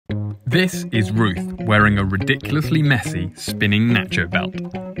This is Ruth wearing a ridiculously messy spinning Nacho Belt.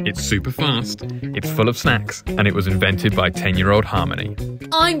 It's super fast, it's full of snacks, and it was invented by 10-year-old Harmony.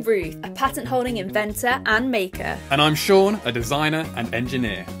 I'm Ruth, a patent-holding inventor and maker. And I'm Sean, a designer and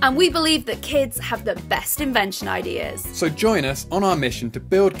engineer. And we believe that kids have the best invention ideas. So join us on our mission to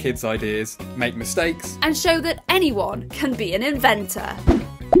build kids' ideas, make mistakes, and show that anyone can be an inventor.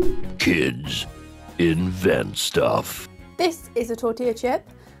 Kids invent stuff. This is a tortilla chip,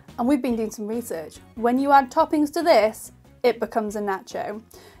 and we've been doing some research. When you add toppings to this, it becomes a nacho.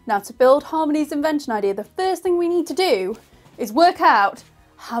 Now, to build Harmony's invention idea, the first thing we need to do is work out,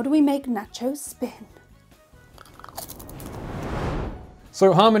 how do we make nachos spin?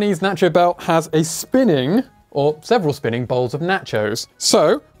 So Harmony's Nacho Belt has a spinning, or several spinning bowls of nachos.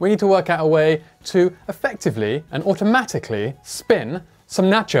 So we need to work out a way to effectively and automatically spin some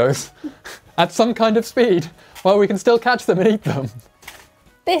nachos at some kind of speed while we can still catch them and eat them.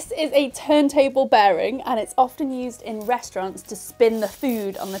 This is a turntable bearing, and it's often used in restaurants to spin the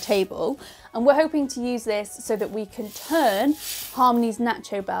food on the table. And we're hoping to use this so that we can turn Harmony's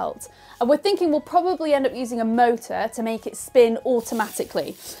Nacho Belt. And we're thinking we'll probably end up using a motor to make it spin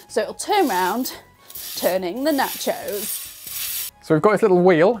automatically. So it'll turn round, turning the nachos. So we've got this little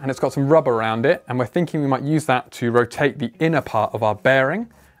wheel and it's got some rubber around it, and we're thinking we might use that to rotate the inner part of our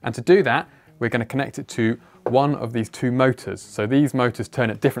bearing. And to do that, we're going to connect it to one of these two motors. So these motors turn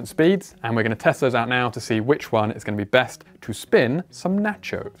at different speeds, and we're going to test those out now to see which one is going to be best to spin some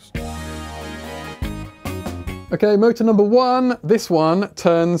nachos. Okay, motor number one. This one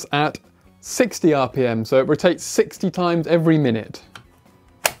turns at 60 RPM, so it rotates 60 times every minute.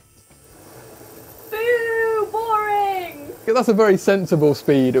 Boo! Boring! That's a very sensible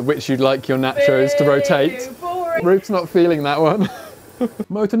speed at which you'd like your nachos to rotate. Boring. Ruth's not feeling that one.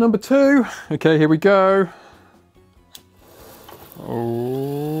 Motor number two. Okay, here we go. Oh.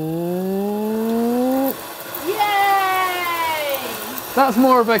 Yay! That's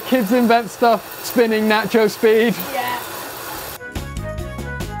more of a kids invent stuff spinning nacho speed. Yeah.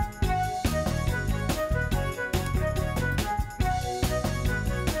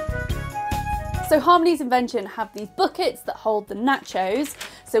 So Harmony's invention have these buckets that hold the nachos.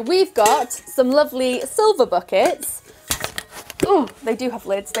 So we've got some lovely silver buckets. Oh, they do have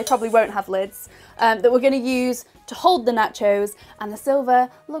lids. They probably won't have lids. That we're going to use to hold the nachos, and the silver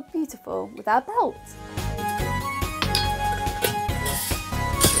look beautiful with our belt.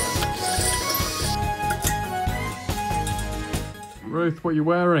 Ruth, what are you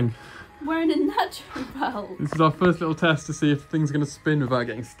wearing? Wearing a nacho belt. This is our first little test to see if things are going to spin without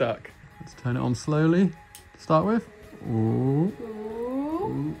getting stuck. Let's turn it on slowly to start with. Ooh.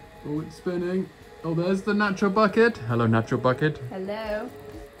 Ooh. Oh, it's spinning. Oh, there's the nacho bucket. Hello, nacho bucket. Hello.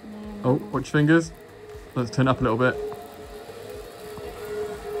 Oh, watch your fingers. Let's turn up a little bit.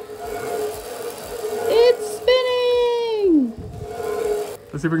 It's spinning!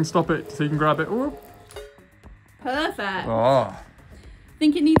 Let's see if we can stop it so you can grab it. Ooh. Perfect. Oh. I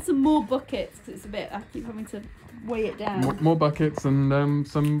think it needs some more buckets because it's a bit, I keep having to weigh it down. More buckets and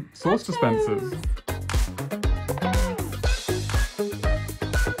some sauce dispensers.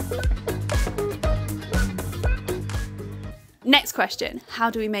 Next question, how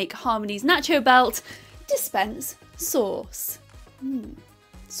do we make Harmony's Nacho Belt dispense sauce?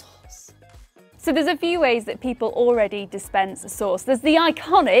 Sauce. So there's a few ways that people already dispense sauce. There's the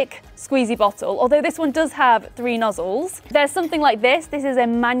iconic squeezy bottle, although this one does have 3 nozzles. There's something like this. This is a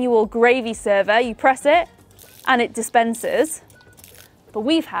manual gravy server. You press it and it dispenses. But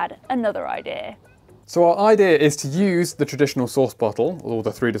we've had another idea. So our idea is to use the traditional sauce bottle, or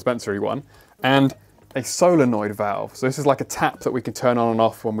the 3 dispensary one, and a solenoid valve. So this is like a tap that we can turn on and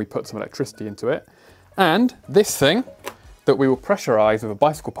off when we put some electricity into it. And this thing that we will pressurize with a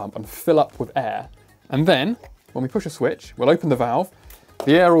bicycle pump and fill up with air. And then when we push a switch, we'll open the valve,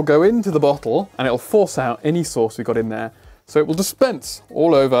 the air will go into the bottle and it'll force out any sauce we got in there. So it will dispense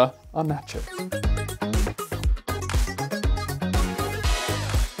all over our nachos.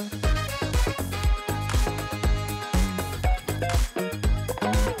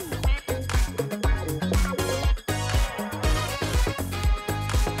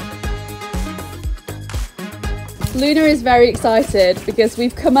 Luna is very excited because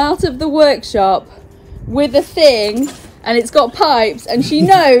we've come out of the workshop with a thing and it's got pipes and she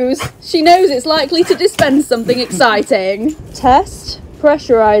knows it's likely to dispense something exciting. Test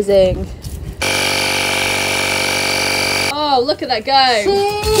pressurizing. Oh, look at that go.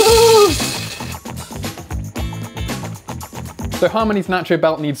 So Harmony's Nacho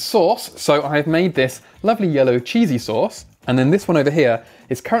Belt needs sauce, so I've made this lovely yellow cheesy sauce, and then this one over here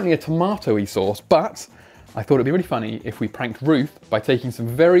is currently a tomatoey sauce, but I thought it'd be really funny if we pranked Ruth by taking some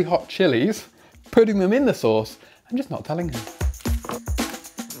very hot chilies, putting them in the sauce, and just not telling her.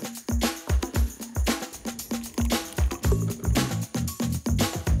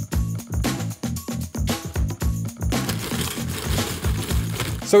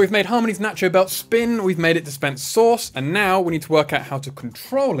 So we've made Harmony's Nacho Belt spin, we've made it dispense sauce, and now we need to work out how to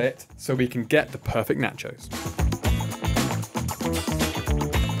control it so we can get the perfect nachos.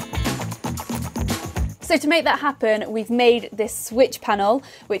 So to make that happen, we've made this switch panel,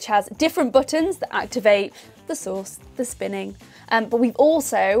 which has different buttons that activate the sauce, the spinning. But we've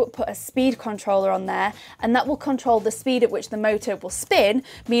also put a speed controller on there, and that will control the speed at which the motor will spin,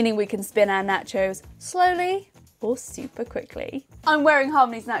 meaning we can spin our nachos slowly or super quickly. I'm wearing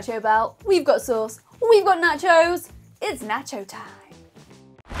Harmony's Nacho Belt. We've got sauce, we've got nachos. It's nacho time.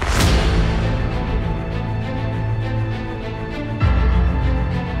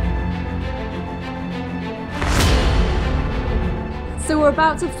 So we're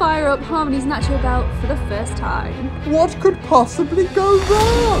about to fire up Harmony's Nacho Belt for the first time. What could possibly go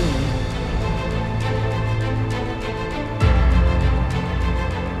wrong?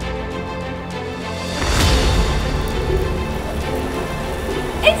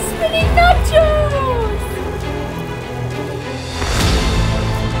 It's spinning nachos!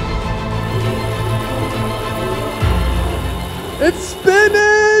 It's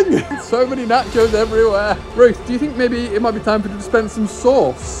spinning! So many nachos everywhere. Ruth, do you think maybe it might be time to dispense some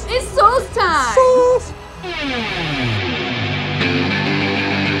sauce? It's sauce time! Sauce!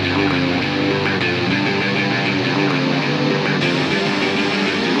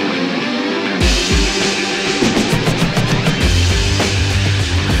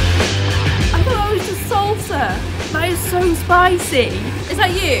 I thought that was just salsa. That is so spicy. Is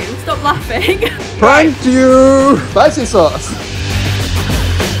that you? Stop laughing. Pranked you! Spicy sauce.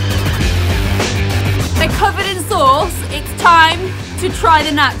 They're covered in sauce. It's time to try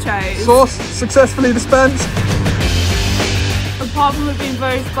the nachos. Sauce successfully dispensed. Apart from it being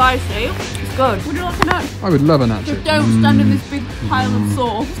very spicy, it's good. Would you like a nacho? I would love a nacho. Just don't stand in this big pile of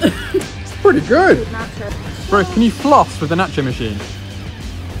sauce. It's pretty good. Nacho. Ruth, can you floss with the nacho machine?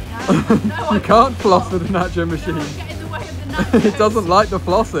 No, You can't floss with the nacho machine. get in the way of the nachos. It doesn't like the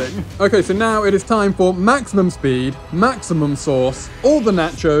flossing. Okay, so now it is time for maximum speed, maximum sauce, all the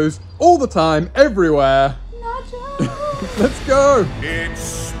nachos, all the time, everywhere. Nachos. Let's go.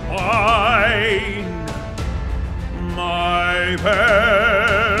 It's mine, my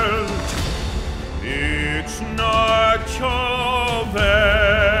belt. It's not your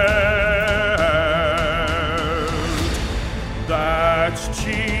belt. That's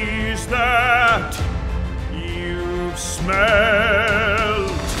cheese that you've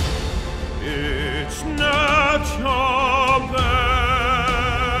smelled. It's not your belt.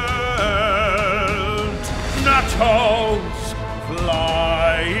 Nachos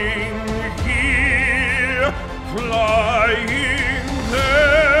flying here, flying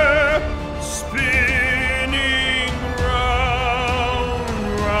there, spinning round,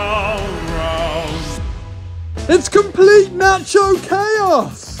 round, round. It's complete nacho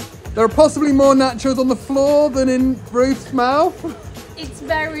chaos. There are possibly more nachos on the floor than in Ruth's mouth. It's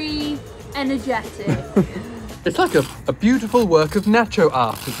very energetic. It's like a beautiful work of nacho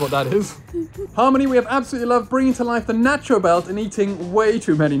art is what that is. Harmony, we have absolutely loved bringing to life the Nacho Belt and eating way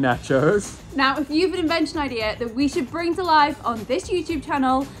too many nachos. Now, if you have an invention idea that we should bring to life on this YouTube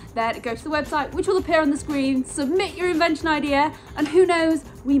channel, then go to the website, which will appear on the screen, submit your invention idea, and who knows,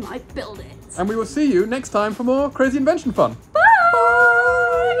 we might build it. And we will see you next time for more crazy invention fun.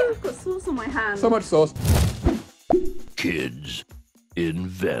 Bye! I've got sauce on my hands. So much sauce. Kids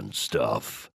invent stuff.